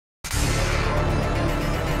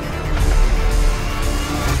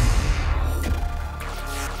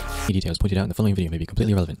Any details pointed out in the following video may be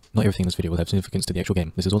completely irrelevant. Not everything in this video will have significance to the actual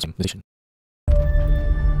game. This is awesome addition.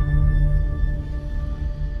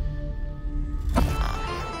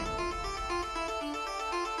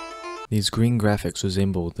 These green graphics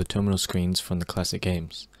resemble the terminal screens from the classic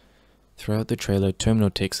games. Throughout the trailer, terminal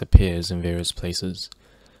text appears in various places.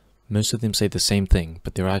 Most of them say the same thing,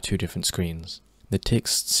 but there are two different screens. The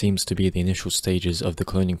text seems to be the initial stages of the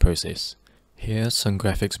cloning process. Here, some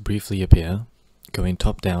graphics briefly appear. Going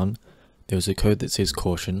top down, there is a code that says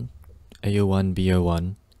caution, A01,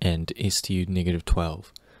 B01, and STU-12.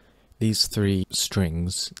 These three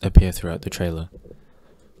strings appear throughout the trailer.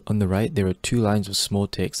 On the right, there are two lines of small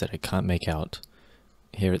text that I can't make out.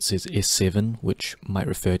 Here it says S7, which might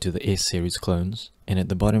refer to the S-series clones, and at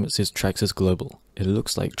the bottom it says Traxxas Global. It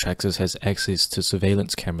looks like Traxxas has access to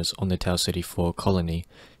surveillance cameras on the Tau City 4 colony,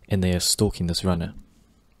 and they are stalking this runner.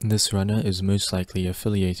 This runner is most likely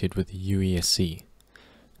affiliated with the UESC.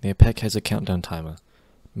 Their pack has a countdown timer.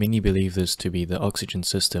 Many believe this to be the oxygen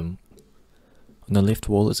system. On the left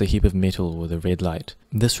wall is a heap of metal with a red light.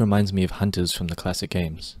 This reminds me of hunters from the classic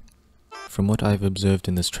games. From what I've observed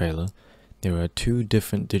in this trailer, there are two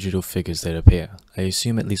different digital figures that appear. I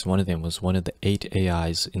assume at least one of them was one of the 8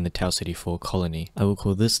 AIs in the Tau City 4 colony. I will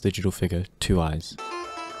call this digital figure Two Eyes.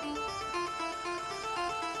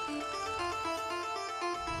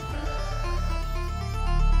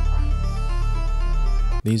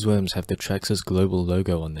 These worms have the Traxxas Global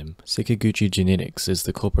logo on them. Sekiguchi Genetics is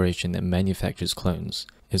the corporation that manufactures clones.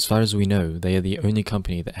 As far as we know, they are the only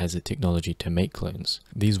company that has the technology to make clones.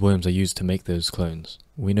 These worms are used to make those clones.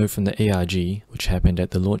 We know from the ARG, which happened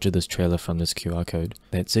at the launch of this trailer from this QR code,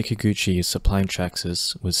 that Sekiguchi is supplying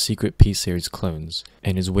Traxxas with secret P-series clones,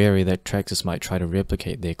 and is wary that Traxxas might try to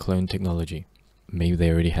replicate their clone technology. Maybe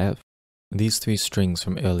they already have. These three strings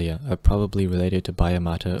from earlier are probably related to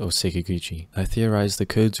Bayamata or Sekiguchi. I theorize the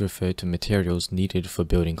codes refer to materials needed for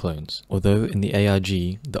building clones. Although in the ARG,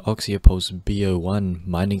 the Oxyopulse B01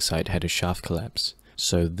 mining site had a shaft collapse,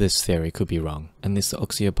 so this theory could be wrong, unless the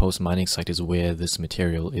Oxyopulse mining site is where this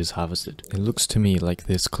material is harvested. It looks to me like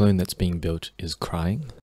this clone that's being built is crying.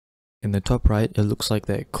 In the top right, it looks like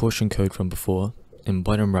that caution code from before. In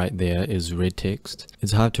bottom right there is red text.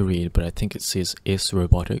 It's hard to read, but I think it says S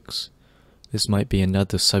Robotics. This might be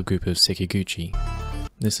another subgroup of Sekiguchi.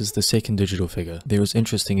 This is the second digital figure. There is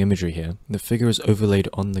interesting imagery here. The figure is overlaid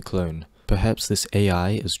on the clone. Perhaps this AI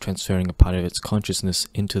is transferring a part of its consciousness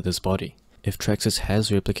into this body. If Traxxas has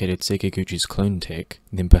replicated Sekiguchi's clone tech,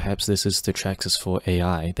 then perhaps this is the Traxxas 4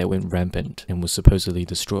 AI that went rampant and was supposedly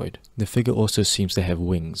destroyed. The figure also seems to have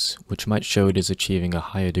wings, which might show it is achieving a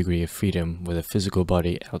higher degree of freedom with a physical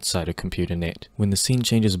body outside a computer net. When the scene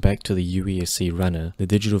changes back to the UESC runner, the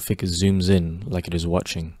digital figure zooms in like it is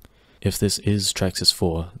watching. If this is Traxxas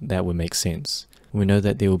 4, that would make sense. We know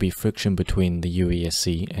that there will be friction between the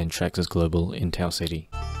UESC and Traxxas Global in Tau City.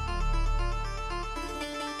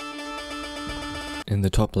 In the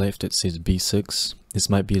top left it says B6. This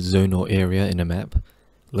might be a zone or area in a map.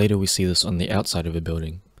 Later we see this on the outside of a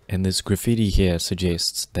building. And this graffiti here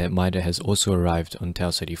suggests that Mida has also arrived on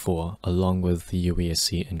Tau City 4 along with the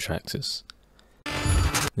UESC and Traxxas.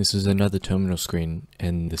 This is another terminal screen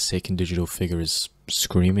and the second digital figure is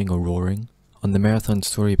screaming or roaring. On the Marathon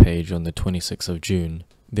story page on the 26th of June,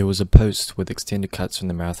 there was a post with extended cuts from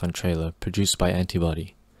the Marathon trailer produced by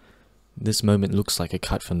Antibody. This moment looks like a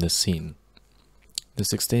cut from this scene.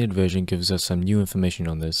 This extended version gives us some new information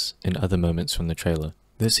on this and other moments from the trailer.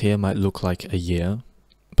 This here might look like a year,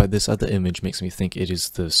 but this other image makes me think it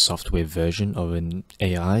is the software version of an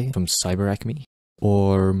AI from CyberAcme.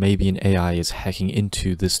 Or maybe an AI is hacking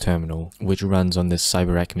into this terminal, which runs on this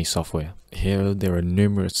CyberAcme software. Here there are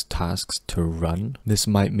numerous tasks to run. This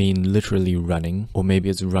might mean literally running, or maybe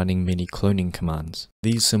it's running many cloning commands.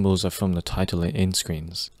 These symbols are from the title and end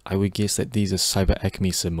screens. I would guess that these are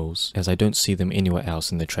CyberAcme symbols, as I don't see them anywhere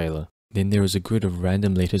else in the trailer. Then there is a grid of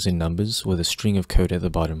random letters and numbers with a string of code at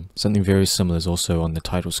the bottom. Something very similar is also on the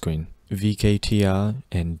title screen. VKTR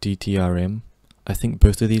and DTRM. I think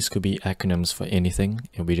both of these could be acronyms for anything,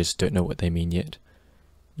 and we just don't know what they mean yet.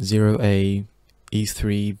 0A,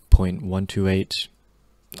 E3.128,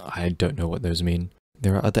 I don't know what those mean.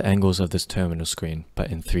 There are other angles of this terminal screen, but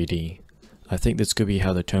in 3D. I think this could be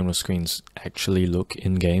how the terminal screens actually look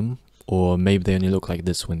in-game, or maybe they only look like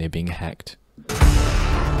this when they're being hacked.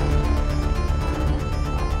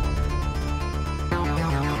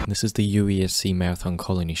 This is the UESC Marathon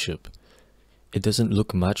colony ship. It doesn't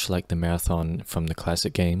look much like the Marathon from the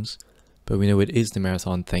classic games, but we know it is the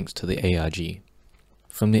Marathon thanks to the ARG.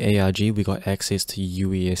 From the ARG we got access to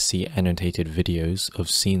UESC annotated videos of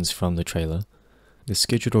scenes from the trailer. The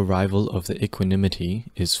scheduled arrival of the Equanimity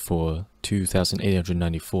is for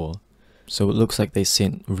 2894, so it looks like they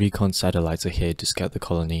sent recon satellites ahead to scout the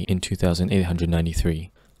colony in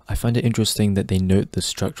 2893. I find it interesting that they note the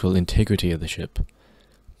structural integrity of the ship.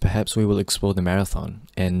 Perhaps we will explore the Marathon,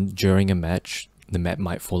 and during a match, the map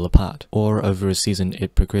might fall apart, or over a season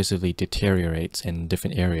it progressively deteriorates and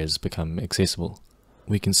different areas become accessible.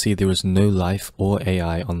 We can see there is no life or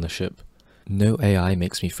AI on the ship. No AI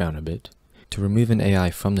makes me frown a bit. To remove an AI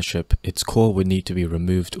from the ship, its core would need to be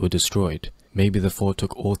removed or destroyed. Maybe the 4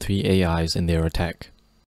 took all 3 AIs in their attack.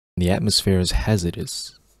 The atmosphere is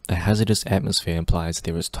hazardous. A hazardous atmosphere implies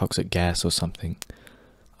there is toxic gas or something.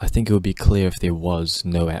 I think it would be clear if there was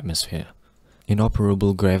no atmosphere.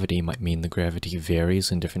 Inoperable gravity might mean the gravity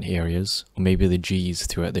varies in different areas, or maybe the G's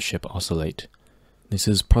throughout the ship oscillate. This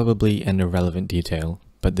is probably an irrelevant detail,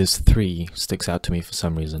 but this 3 sticks out to me for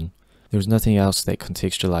some reason. There's nothing else that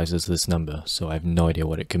contextualizes this number, so I have no idea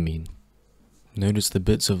what it could mean. Notice the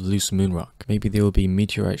bits of loose moonrock. Maybe there will be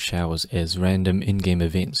meteorite showers as random in-game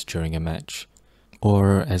events during a match.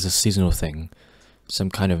 Or as a seasonal thing. Some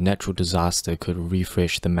kind of natural disaster could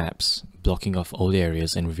refresh the maps, blocking off old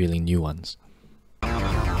areas and revealing new ones.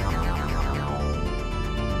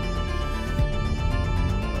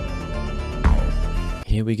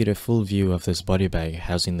 Here we get a full view of this body bag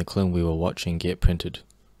housing the clone we were watching get printed.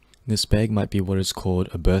 This bag might be what is called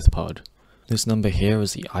a birth pod. This number here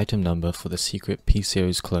is the item number for the secret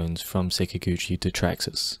P-series clones from Sekiguchi to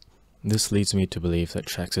Traxxas. This leads me to believe that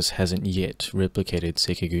Traxxas hasn't yet replicated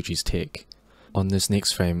Sekiguchi's tech. On this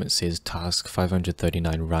next frame it says task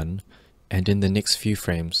 539 run, and in the next few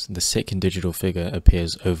frames the second digital figure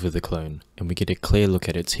appears over the clone, and we get a clear look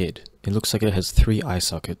at its head. It looks like it has 3 eye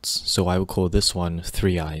sockets, so I will call this one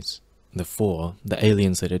 3 eyes. The 4, the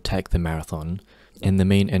aliens that attack the Marathon, and the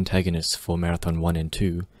main antagonists for Marathon 1 and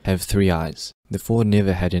 2, have 3 eyes. The 4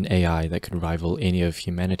 never had an AI that could rival any of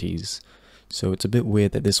humanity's, so it's a bit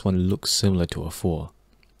weird that this one looks similar to a 4.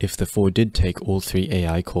 If the 4 did take all 3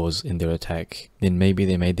 AI cores in their attack, then maybe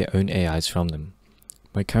they made their own AIs from them.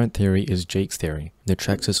 My current theory is Jake's theory. The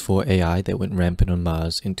Traxxas 4 AI that went rampant on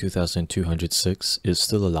Mars in 2206 is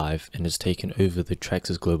still alive and has taken over the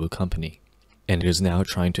Traxxas global company, and it is now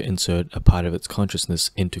trying to insert a part of its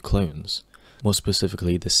consciousness into clones. More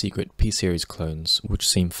specifically the secret P-series clones, which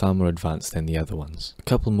seem far more advanced than the other ones. A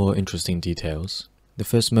couple more interesting details. The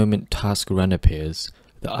first moment task run appears,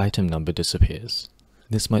 the item number disappears.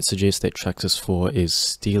 This might suggest that Traxxas 4 is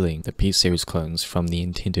stealing the P-series clones from the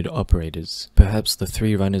intended operators. Perhaps the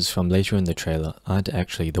 3 runners from later in the trailer aren't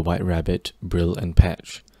actually the White Rabbit, Brill and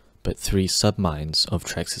Patch, but 3 subminds of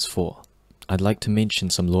Traxxas 4. I'd like to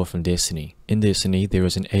mention some lore from Destiny. In Destiny there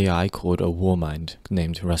is an AI called a Warmind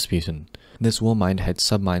named Rasputin. This Warmind had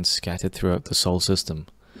subminds scattered throughout the Sol system,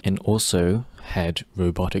 and also had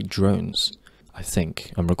robotic drones. I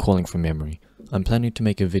think, I'm recalling from memory. I'm planning to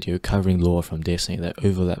make a video covering lore from Destiny that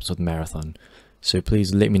overlaps with Marathon, so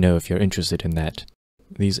please let me know if you're interested in that.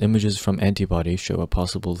 These images from Antibody show a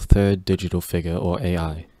possible 3rd digital figure or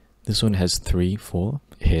AI. This one has 4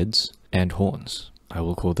 heads and horns. I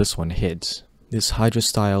will call this one Heads. This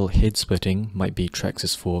Hydra-style head splitting might be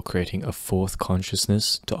Traxxas 4 creating a 4th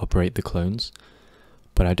consciousness to operate the clones,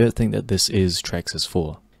 but I don't think that this is Traxxas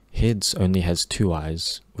 4. Heads only has 2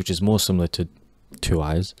 eyes, which is more similar to 2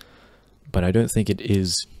 eyes, but I don't think it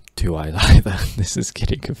is 2 eyes either. This is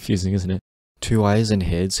getting confusing, isn't it? 2 eyes and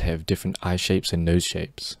heads have different eye shapes and nose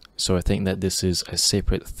shapes, so I think that this is a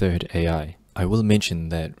separate 3rd AI. I will mention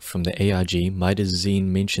that from the ARG, Midas Zine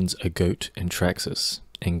mentions a goat and Traxxas,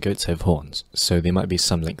 and goats have horns, so there might be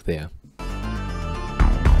some link there.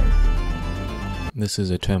 This is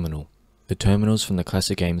a terminal. The terminals from the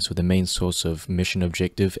classic games were the main source of mission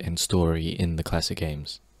objective and story in the classic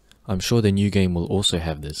games. I'm sure the new game will also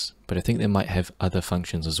have this, but I think they might have other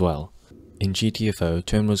functions as well. In GTFO,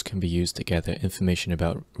 terminals can be used to gather information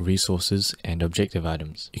about resources and objective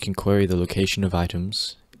items. You can query the location of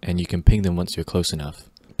items, and you can ping them once you're close enough.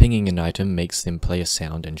 Pinging an item makes them play a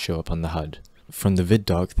sound and show up on the HUD. From the vid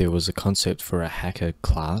doc there was a concept for a hacker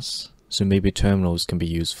class, so maybe terminals can be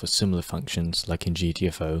used for similar functions like in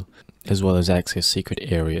GTFO, as well as access secret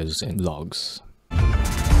areas and logs.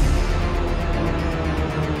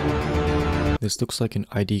 This looks like an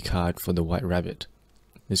ID card for the White Rabbit.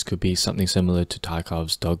 This could be something similar to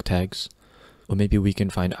Tarkov's dog tags, or maybe we can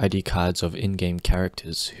find ID cards of in-game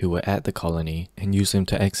characters who were at the colony and use them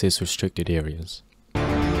to access restricted areas.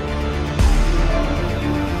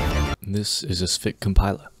 This is a SFIC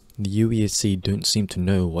compiler. The UESC don't seem to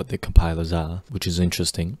know what the compilers are, which is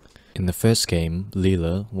interesting. In the first game,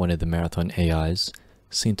 Leela, one of the Marathon AIs,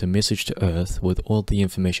 sent a message to Earth with all the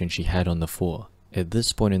information she had on the 4. At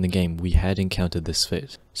this point in the game, we had encountered this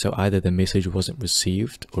fit, so either the message wasn't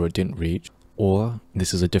received or it didn't reach, or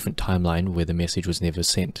this is a different timeline where the message was never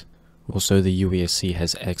sent. Also, the UESC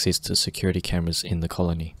has access to security cameras in the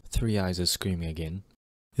colony. Three Eyes is screaming again.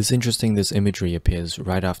 It's interesting this imagery appears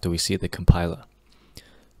right after we see the compiler.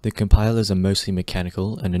 The compilers are mostly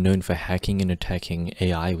mechanical and are known for hacking and attacking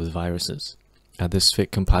AI with viruses. Are the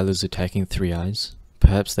Sphic compilers attacking Three Eyes?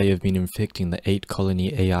 Perhaps they have been infecting the 8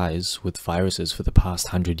 colony AIs with viruses for the past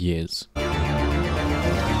 100 years.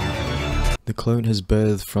 The clone has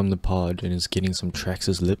birthed from the pod and is getting some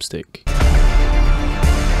Traxxas lipstick.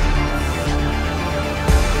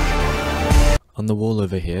 On the wall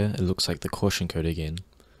over here, it looks like the caution code again.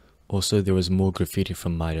 Also, there was more graffiti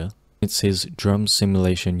from Mida. It says, Drum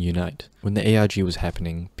Simulation Unite. When the ARG was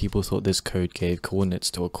happening, people thought this code gave coordinates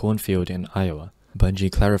to a cornfield in Iowa.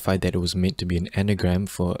 Bungie clarified that it was meant to be an anagram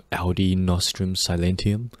for Audi Nostrum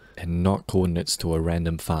Silentium, and not coordinates to a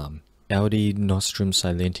random farm. Audi Nostrum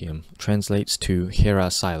Silentium translates to Hear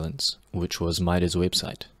Our Silence, which was Mida's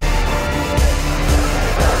website.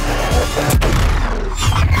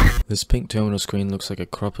 This pink terminal screen looks like a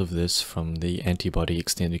crop of this from the antibody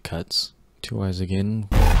extended cuts. Two Eyes again.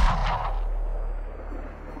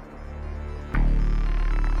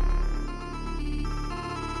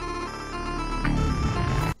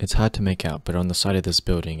 It's hard to make out, but on the side of this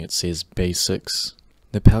building it says Bay 6.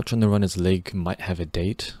 The pouch on the runner's leg might have a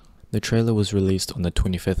date. The trailer was released on the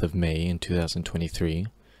 25th of May in 2023.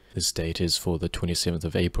 This date is for the 27th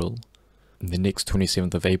of April. The next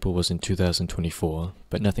 27th of April was in 2024,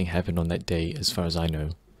 but nothing happened on that day as far as I know,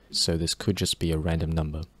 so this could just be a random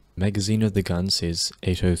number. Magazine of the gun says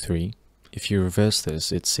 803. If you reverse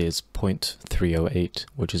this, it says .308,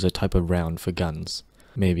 which is a type of round for guns.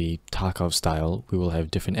 Maybe Tarkov style, we will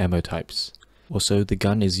have different ammo types. Also, the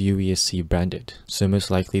gun is UESC branded, so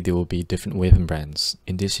most likely there will be different weapon brands.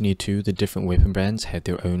 In Destiny 2, the different weapon brands had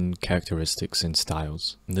their own characteristics and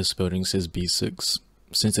styles. This building says B6.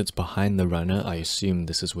 Since it's behind the runner, I assume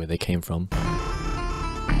this is where they came from.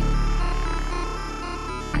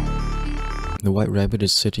 The White Rabbit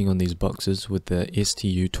is sitting on these boxes with the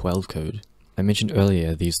STU12 code. I mentioned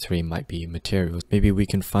earlier these three might be materials. Maybe we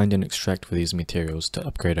can find and extract for these materials to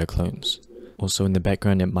upgrade our clones. Also in the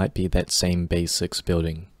background it might be that same Base 6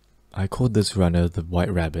 building. I called this runner the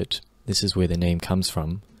White Rabbit. This is where the name comes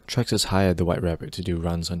from. Traxxas hired the White Rabbit to do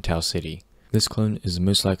runs on Tau City. This clone is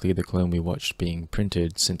most likely the clone we watched being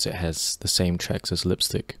printed since it has the same Traxxas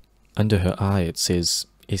lipstick. Under her eye it says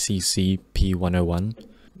SEC P101.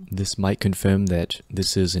 This might confirm that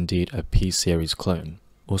this is indeed a P-series clone.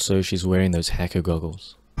 Also, she's wearing those hacker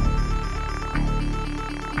goggles.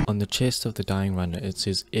 On the chest of the dying runner it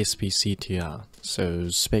says SPCTR, so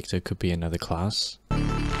Spectre could be another class.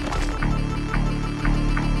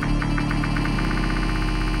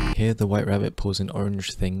 Here the White Rabbit pulls an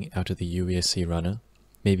orange thing out of the UESC runner.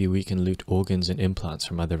 Maybe we can loot organs and implants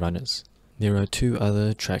from other runners. There are two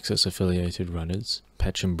other Traxxas affiliated runners,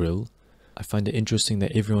 Patch and Brill. I find it interesting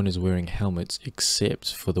that everyone is wearing helmets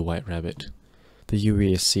except for the White Rabbit. The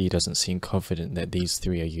UESC doesn't seem confident that these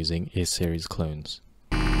three are using S-series clones.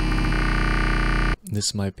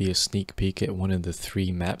 This might be a sneak peek at one of the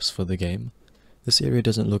 3 maps for the game. This area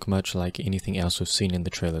doesn't look much like anything else we've seen in the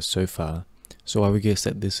trailer so far, so I would guess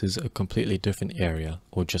that this is a completely different area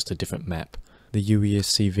or just a different map. The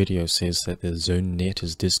UESC video says that the zone net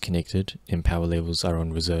is disconnected and power levels are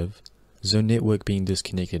on reserve. Zone network being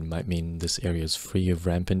disconnected might mean this area is free of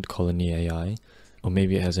rampant colony AI, or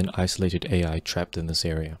maybe it has an isolated AI trapped in this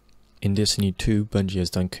area. In Destiny 2, Bungie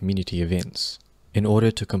has done community events. In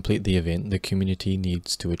order to complete the event, the community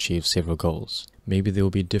needs to achieve several goals. Maybe there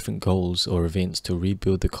will be different goals or events to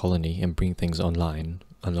rebuild the colony and bring things online,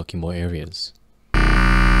 unlocking more areas.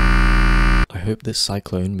 I hope this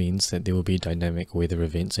cyclone means that there will be dynamic weather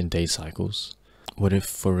events and day cycles. What if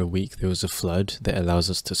for a week there was a flood that allows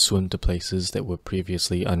us to swim to places that were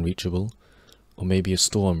previously unreachable? Or maybe a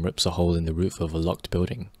storm rips a hole in the roof of a locked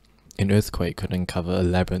building. An earthquake could uncover a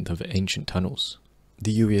labyrinth of ancient tunnels.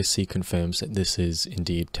 The UESC confirms that this is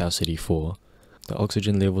indeed Tau City 4. The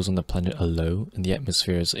oxygen levels on the planet are low and the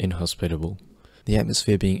atmosphere is inhospitable. The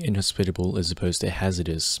atmosphere being inhospitable as opposed to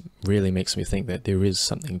hazardous really makes me think that there is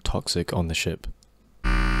something toxic on the ship.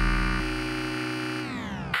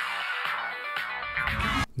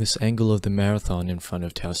 This angle of the marathon in front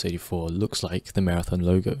of Tau City 4 looks like the marathon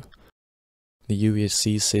logo. The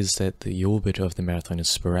UESC says that the orbit of the marathon is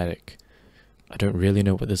sporadic. I don't really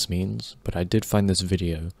know what this means, but I did find this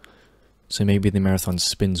video, so maybe the marathon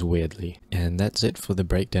spins weirdly. And that's it for the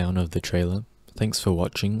breakdown of the trailer. Thanks for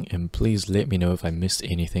watching, and please let me know if I missed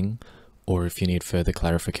anything, or if you need further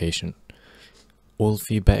clarification. All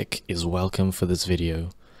feedback is welcome for this video.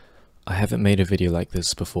 I haven't made a video like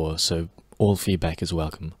this before, so all feedback is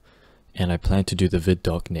welcome. And I plan to do the vid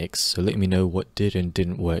doc next, so let me know what did and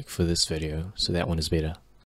didn't work for this video, so that one is better.